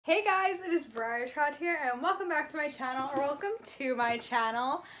guys, it is Breyer here and welcome back to my channel, or welcome to my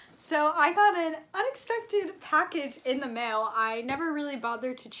channel. So I got an unexpected package in the mail. I never really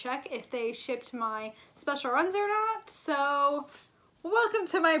bothered to check if they shipped my special runs or not, so welcome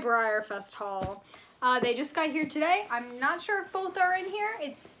to my Breyerfest haul. They just got here today. I'm not sure if both are in here.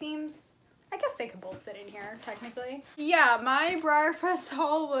 It seems, I guess they could both fit in here, technically. Yeah, my Breyerfest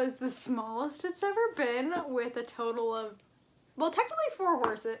haul was the smallest it's ever been, with a total of, well, technically 4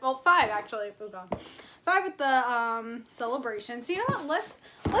 horses. Well, 5 actually. Oh god. 5 with the celebration. So you know what?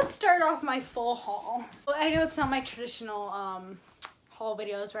 Let's start off my full haul. Well, I know it's not my traditional haul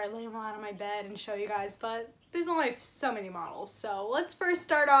videos where I lay them all out on my bed and show you guys, but there's only so many models. So let's first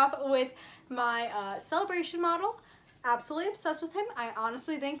start off with my celebration model. Absolutely obsessed with him. I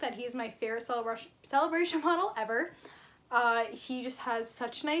honestly think that he's my favorite celebration model ever. He just has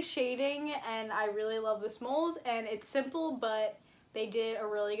such nice shading, and I really love this mold, and it's simple, but they did a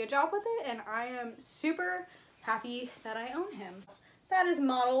really good job with it, and I am super happy that I own him. That is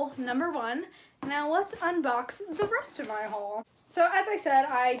model number 1. Now let's unbox the rest of my haul. So as I said,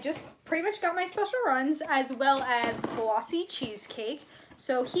 I just pretty much got my special runs as well as glossy cheesecake.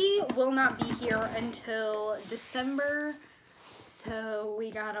 So he will not be here until December, so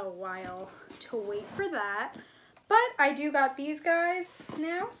we got a while to wait for that. But I do got these guys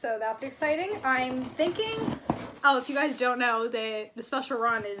now, so that's exciting. I'm thinking, oh, if you guys don't know, the special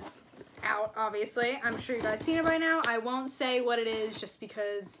run is out, obviously. I'm sure you guys seen it by now. I won't say what it is just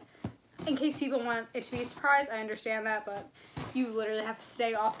because, in case people want it to be a surprise, I understand that, but you literally have to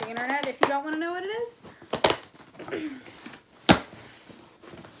stay off the internet if you don't want to know what it is.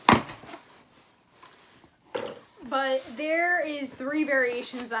 But there is 3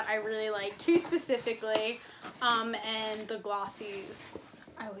 variations that I really like, 2 specifically, and the glossies.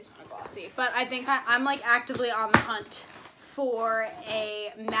 I always want a glossy, but I think I'm like actively on the hunt for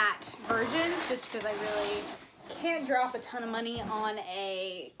a matte version, just because I really can't drop a ton of money on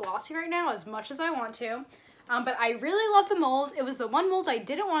a glossy right now as much as I want to. But I really love the mold. It was the one mold I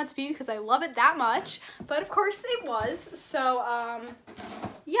didn't want it to be because I love it that much, but of course it was. So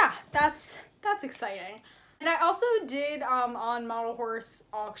yeah, that's exciting. And I also did, on Model Horse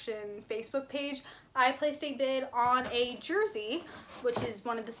Auction Facebook page, I placed a bid on a jersey, which is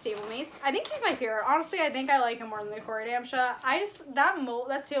one of the stablemates. I think he's my favorite. Honestly, I think I like him more than the Corey Damsha.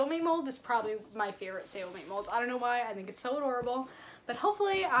 That stablemate mold is probably my favorite stablemate mold. I don't know why. I think it's so adorable. But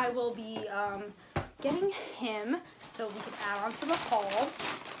hopefully I will be getting him so we can add on to the haul.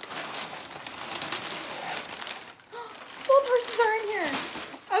 Both horses are in here.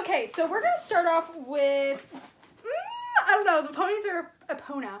 Okay, so we're going to start off with, I don't know, the ponies or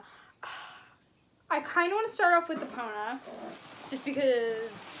Epona. I kind of want to start off with the Epona, just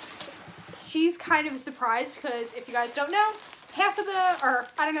because she's kind of a surprise, because if you guys don't know, half of the, or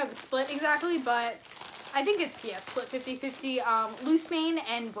I don't know the split exactly, but I think it's, yeah, split 50-50, loose mane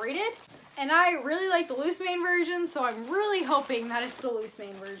and braided. And I really like the loose mane version, so I'm really hoping that it's the loose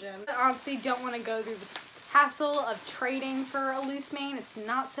mane version. I honestly don't want to go through the hassle of trading for a loose mane. It's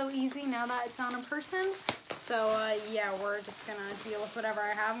not so easy now that it's on a person. So yeah, we're just gonna deal with whatever I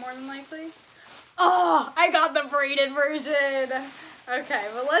have more than likely. Oh, I got the braided version. Okay,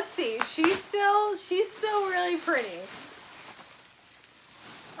 but let's see. She's still really pretty.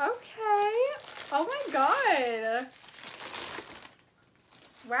 Okay. Oh my god.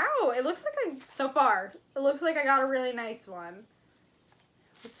 Wow, it looks like so far, it looks like I got a really nice one.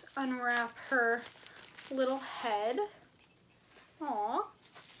 Let's unwrap her little head. Aww.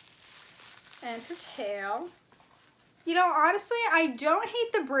 And her tail. You know, honestly, I don't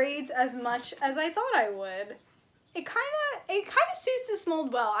hate the braids as much as I thought I would. It kind of suits this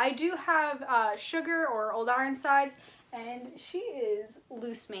mold well. I do have Sugar or Old Ironsides, and she is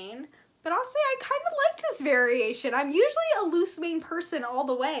loose mane. But honestly, I kind of like this variation. I'm usually a loose mane person all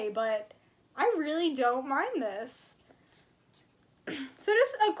the way, but I really don't mind this. So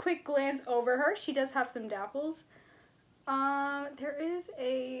just a quick glance over her. She does have some dapples. There is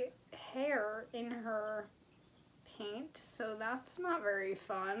a hair in her paint, so that's not very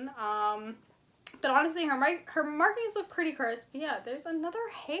fun. But honestly, her markings look pretty crisp. Yeah, there's another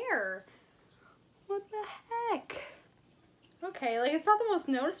hair. What the heck? Okay, like it's not the most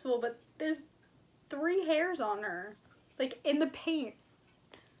noticeable, but there's 3 hairs on her, like in the paint.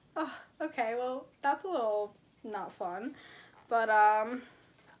 Oh, okay, well that's a little not fun. But,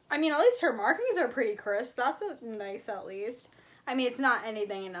 I mean, at least her markings are pretty crisp. That's nice, at least. I mean, it's not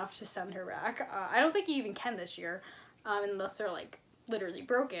anything enough to send her back. I don't think you even can this year, unless they're, like, literally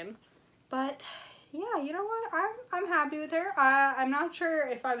broken. But, yeah, you know what? I'm happy with her. I'm not sure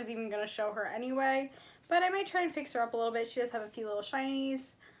if I was even going to show her anyway, but I might try and fix her up a little bit. She does have a few little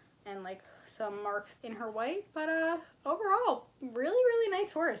shinies. and like some marks in her white, but overall really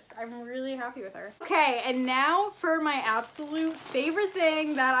nice horse. I'm really happy with her. Okay, and now for my absolute favorite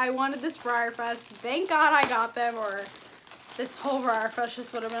thing that I wanted this Breyerfest. Thank God I got them, or this whole Breyerfest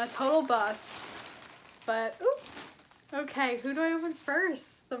just would have been a total bust. But ooh, okay, who do I open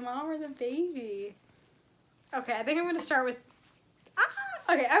first, the mom or the baby? Okay, I think I'm gonna start with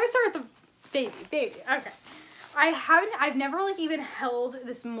okay, I'm gonna start with the baby. Okay. I've never like even held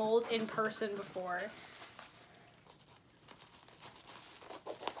this mold in person before.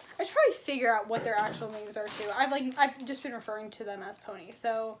 I should probably figure out what their actual names are too. I've just been referring to them as ponies.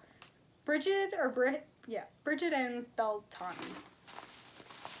 So Bridget and Beltani.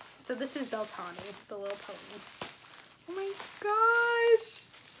 So this is Beltani, the little pony. Oh my gosh,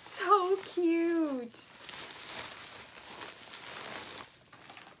 so cute.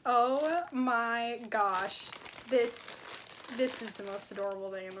 Oh my gosh. This is the most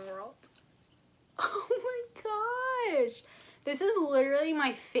adorable thing in the world. Oh my gosh. This is literally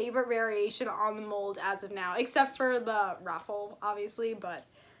my favorite variation on the mold as of now, except for the raffle, obviously, but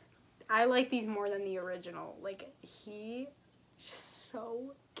I like these more than the original. Like, he is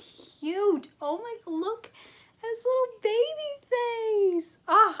so cute. Oh my, look at his little baby face.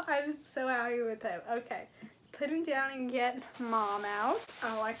 Oh, I'm so happy with him. Okay, put him down and get mom out.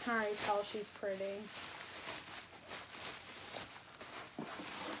 Oh, I can already tell she's pretty.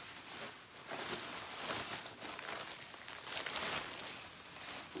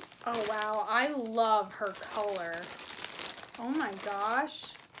 Oh wow, I love her color. Oh my gosh.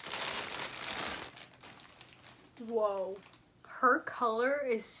 Whoa. Her color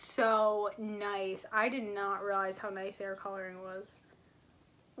is so nice. I did not realize how nice hair coloring was.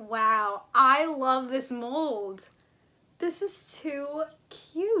 Wow, I love this mold. This is too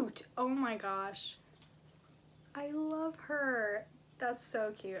cute. Oh my gosh. I love her. That's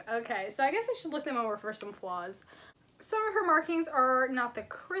so cute. Okay, so I guess I should look them over for some flaws. Some of her markings are not the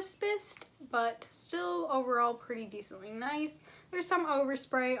crispest, but still overall pretty decently nice. There's some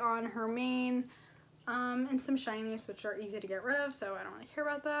overspray on her mane, and some shinies, which are easy to get rid of, so I don't really care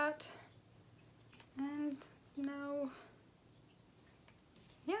about that. And no,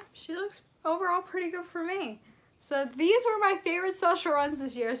 yeah, she looks overall pretty good for me. So these were my favorite special runs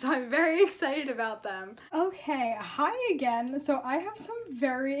this year, so I'm very excited about them. Okay, hi again. So I have some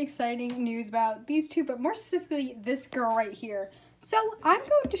very exciting news about these two, but more specifically this girl right here. So I'm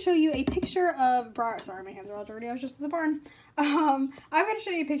going to show you a picture of Breyer. Sorry, my hands are all dirty. I was just at the barn. I'm going to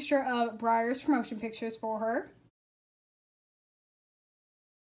show you a picture of Breyer's promotion pictures for her.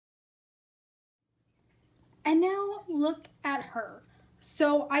 And now look at her.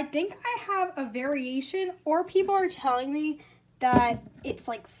 So I think I have a variation, or people are telling me that it's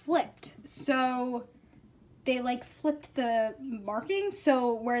like flipped. So they like flipped the markings.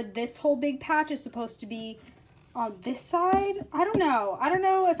 So where this whole big patch is supposed to be on this side, I don't know. I don't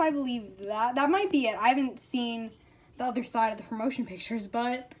know if I believe that. That might be it. I haven't seen the other side of the promotion pictures,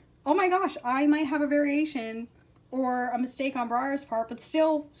 but oh my gosh, I might have a variation or a mistake on Breyer's part, but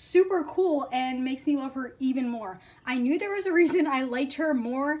still super cool and makes me love her even more. I knew there was a reason I liked her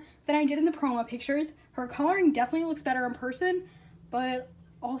more than I did in the promo pictures. Her coloring definitely looks better in person, but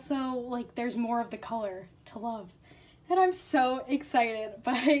also like there's more of the color to love. And I'm so excited.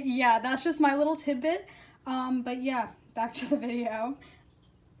 But yeah, that's just my little tidbit. But yeah, back to the video.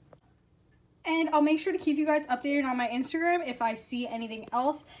 And I'll make sure to keep you guys updated on my Instagram if I see anything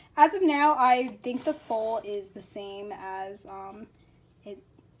else. As of now, I think the foal is the same as it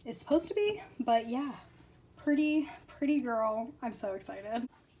is supposed to be. But yeah, pretty girl. I'm so excited.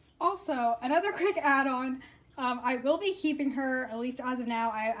 Also, another quick add-on. I will be keeping her, at least as of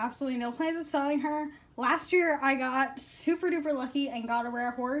now. I have absolutely no plans of selling her. Last year, I got super duper lucky and got a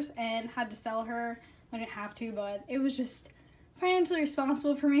rare horse and had to sell her. I didn't have to, but it was just financially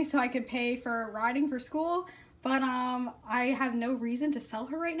responsible for me so I could pay for riding for school, but I have no reason to sell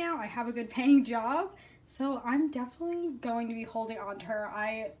her right now. I have a good paying job, so I'm definitely going to be holding on to her.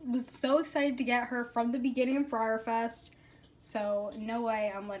 I was so excited to get her from the beginning of Breyerfest, so no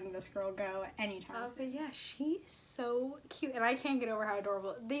way I'm letting this girl go anytime soon. But yeah, she is so cute, and I can't get over how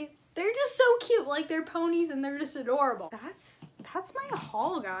adorable. They're just so cute, like they're ponies and they're just adorable. That's my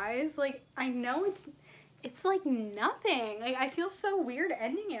haul, guys. Like, I know it's like nothing. Like, I feel so weird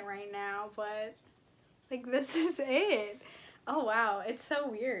ending it right now, but like this is it. Oh wow, it's so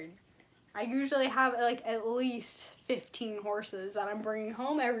weird. I usually have like at least 15 horses that I'm bringing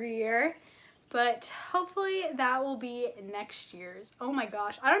home every year, but hopefully that will be next year's. Oh my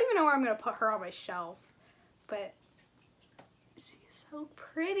gosh, I don't even know where I'm gonna put her on my shelf, but she's so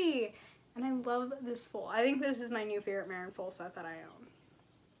pretty. And I love this foal. I think this is my new favorite mare and foal set that I own.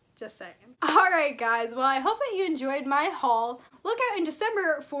 Just saying. Alright guys, well I hope that you enjoyed my haul. Look out in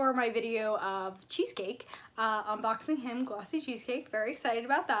December for my video of cheesecake, unboxing him glossy cheesecake. Very excited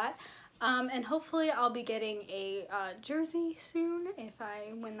about that. And hopefully I'll be getting a jersey soon if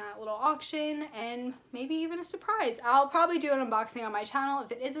I win that little auction, and maybe even a surprise. I'll probably do an unboxing on my channel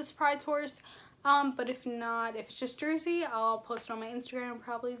if it is a surprise horse, but if not, if it's just jersey, I'll post it on my Instagram and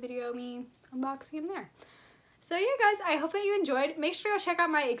probably video me unboxing him there. So yeah guys, I hope that you enjoyed. Make sure to go check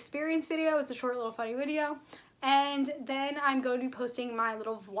out my experience video. It's a short little funny video. And then I'm going to be posting my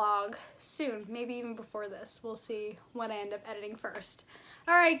little vlog soon, maybe even before this. We'll see what I end up editing first.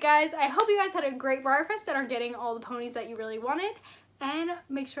 Alright guys, I hope you guys had a great Breyerfest and are getting all the ponies that you really wanted. And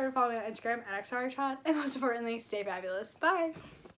make sure to follow me on Instagram at xrarchot. And most importantly, stay fabulous. Bye!